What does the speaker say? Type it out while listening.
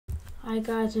Hi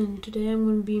guys, and today I'm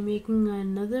going to be making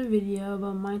another video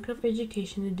about Minecraft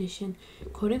Education Edition,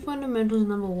 Coding Fundamentals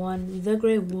number 1, The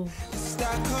Great Wolf. It's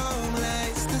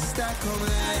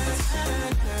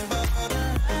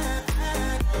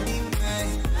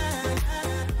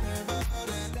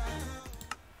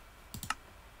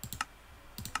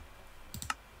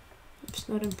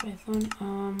not in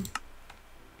Python.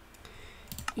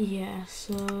 Yeah,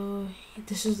 so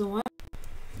this is the one.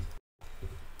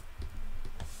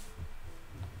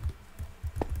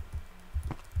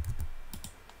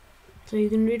 So you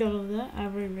can read all of that.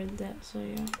 I've already read that, so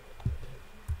yeah.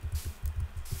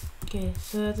 Okay,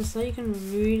 so at the start you can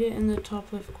read it in the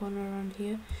top left corner around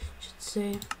here. It should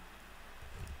say.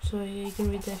 So yeah, you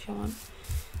can read that if you want.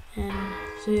 And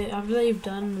so yeah, after that you've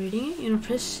done reading it, you're gonna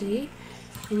press C,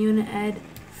 and you're gonna add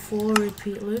 4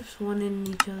 repeat loops, one in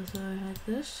each other, so like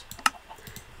this.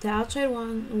 The outside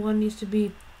one needs to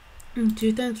be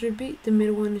 2 times repeat. The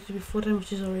middle one needs to be 4 times,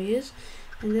 which is already is,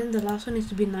 and then the last one needs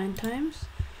to be 9 times.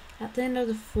 At the end of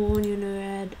the 4, you're going to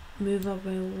add move up by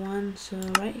 1, so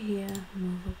right here,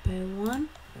 move up by 1,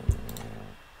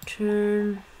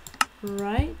 turn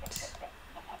right,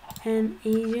 and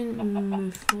agent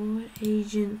move forward,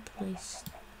 agent place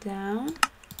down,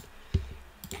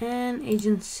 and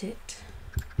agent sit.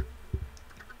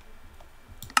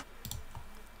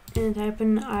 And type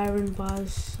in iron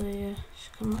bars, so yeah,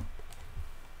 just come up,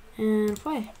 and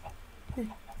fire. Yeah.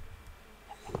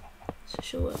 So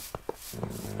show up.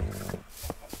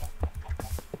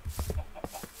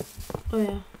 Oh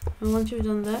yeah, and once you've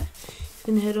done that, you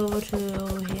can head over to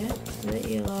over here, the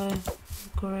yellow,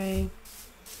 grey,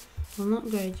 well not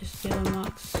grey, just yellow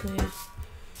marks, so yeah,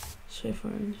 just wait for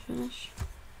it to finish.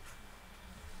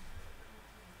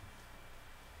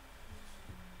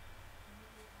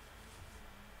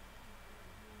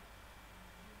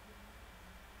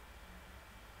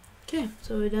 Okay,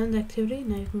 so we're done the activity,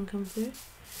 now you can come through.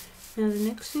 Now the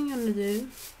next thing you want to do,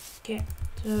 okay,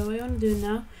 so what you want to do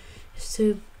now is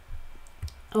to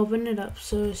open it up,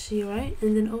 so see right,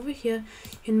 and then over here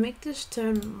you can make this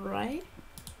turn right,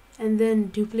 and then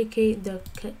duplicate the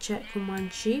check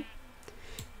command sheet.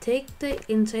 Take the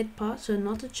inside part, so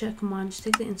not the check command, just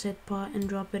take the inside part and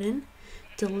drop it in.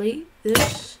 Delete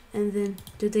this, and then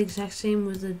do the exact same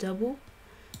with the double.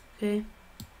 Okay,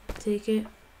 take it,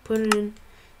 put it in,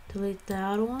 delete the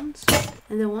outer ones,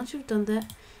 and then once you've done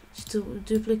that, just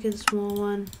duplicate the small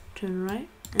one, turn right,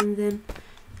 and then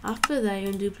after that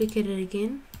you're gonna duplicate it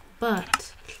again,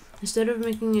 but instead of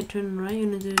making it turn right, you're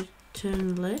gonna do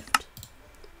turn left,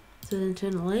 so then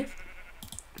turn left,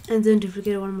 and then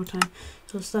duplicate it one more time.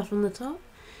 So start from the top.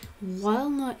 While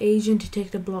not agent to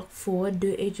take the block forward,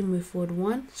 do agent move forward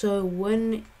 1. So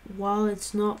while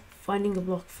it's not finding a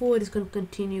block forward, it's going to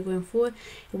continue going forward,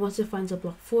 and once it finds a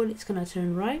block forward, it's going to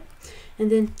turn right,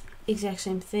 and then exact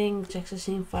same thing, checks the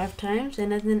same 5 times,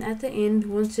 and then at the end,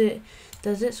 once it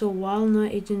does it, so while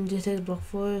not agent detects block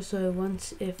forward, so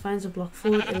once it finds a block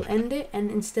forward, it'll end it,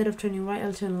 and instead of turning right,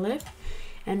 it'll turn left,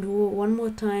 and do it one more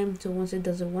time. So once it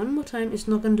does it one more time, it's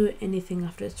not going to do anything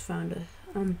after it's found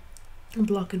a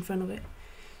block in front of it.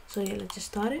 So yeah, let's just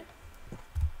start it.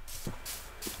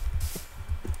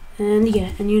 And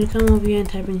yeah, and you're gonna come over here and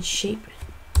type in shape,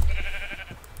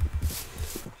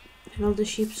 and all the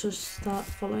sheep will start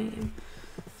following him.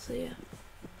 So yeah.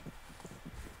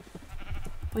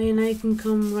 Oh yeah, now you can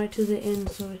come right to the end,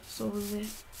 so it's over there.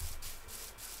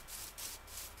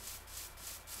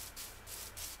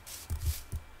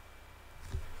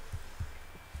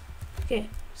 Okay,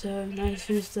 so now you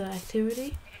finished the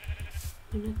activity.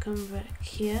 I'm gonna come back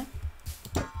here.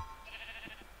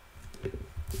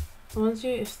 Once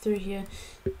you're through here,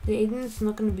 the agent's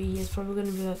not gonna be here, it's probably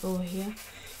gonna be like over here.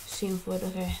 Scene forward.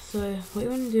 Okay, so what you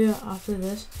want to do after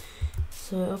this,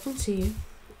 so open C,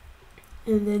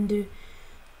 and then do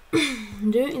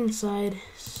inside,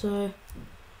 so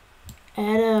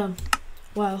add a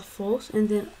while false, and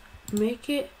then make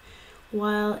it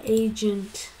while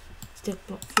agent step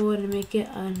forward, and make it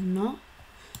a not.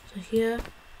 So here,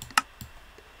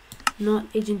 not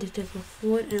agent detect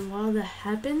forward, and while that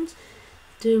happens,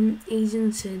 do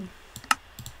agent sit.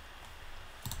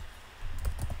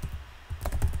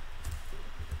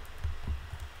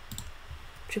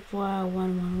 Triple Y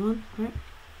 111, right?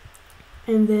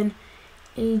 And then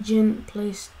agent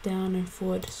place down and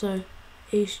forward. So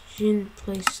agent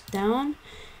place down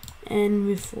and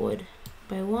move forward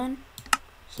by 1.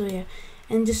 So yeah,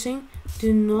 and just saying,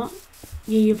 do not,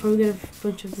 yeah, you'll probably get a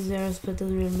bunch of these errors, but it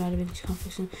doesn't really matter because you can't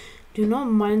fix them. Do not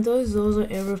mind those are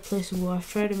error replaceable. I've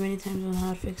tried it many times on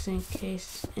how to fix it in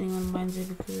case anyone minds it,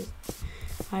 because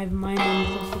I've mined them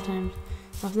multiple times.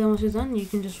 After that, once you're done, you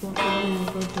can just walk away and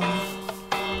go down.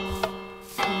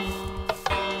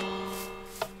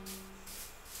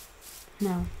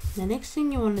 Now the next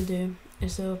thing you want to do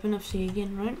is to open up C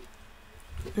again, right?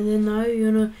 And then now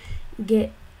you want to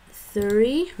get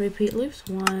 3 repeat loops.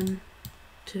 1,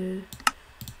 2.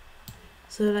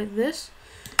 So like this,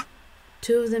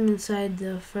 2 of them inside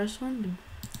the first one,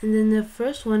 and then the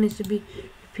first one needs to be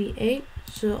repeat 8.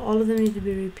 So all of them need to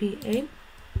be repeat 8.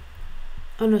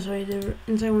 Oh no, sorry, the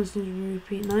inside ones need to be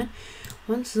repeat 9.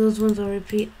 Once those ones are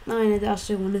repeat 9 and the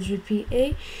outside one is repeat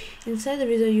 8, inside the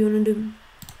result you want to do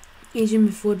agent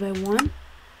move forward by 1,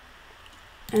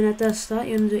 and at that start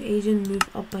you want to do agent move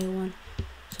up by 1,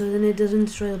 so then it doesn't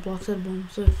destroy the blocks at the bottom.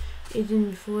 So agent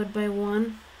move forward by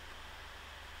 1,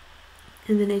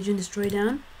 and then agent destroy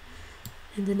down,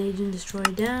 and then agent destroy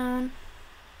down,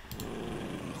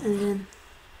 and then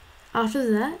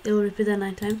after that it'll repeat that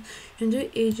 9 times. You can do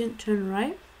agent turn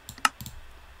right,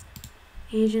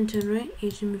 agent turn right,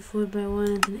 agent move forward by 1,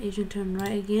 and then agent turn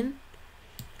right again.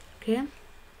 Okay,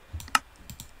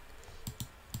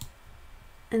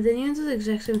 and then you can do the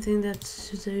exact same thing that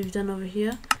we've done over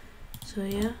here. So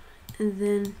yeah, and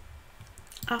then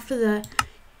after that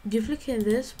duplicate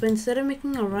this, but instead of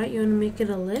making a right, you want to make it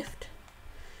a left,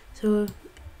 so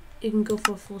you can go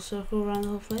for a full circle around the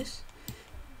whole place.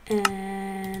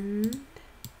 And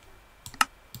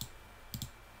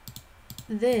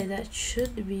there, that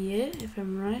should be it if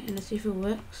I'm right, and let's see if it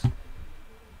works.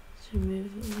 So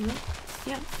move it up.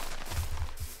 Yeah,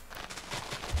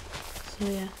 so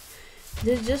yeah,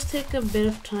 this just take a bit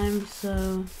of time,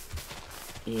 so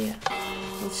yeah,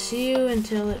 I'll see you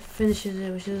until it finishes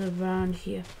it, which is around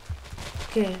here.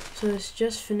 Okay, so it's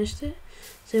just finished it.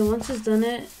 So once it's done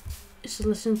it, it's a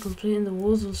lesson complete and the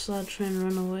wolves will start trying to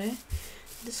run away.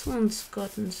 This one's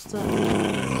gotten stuck.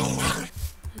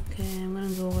 Okay, I'm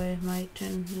gonna go away. Might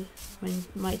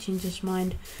change his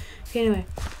mind. Okay, anyway,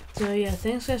 so yeah,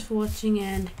 thanks guys for watching,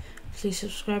 and please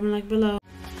subscribe and like below.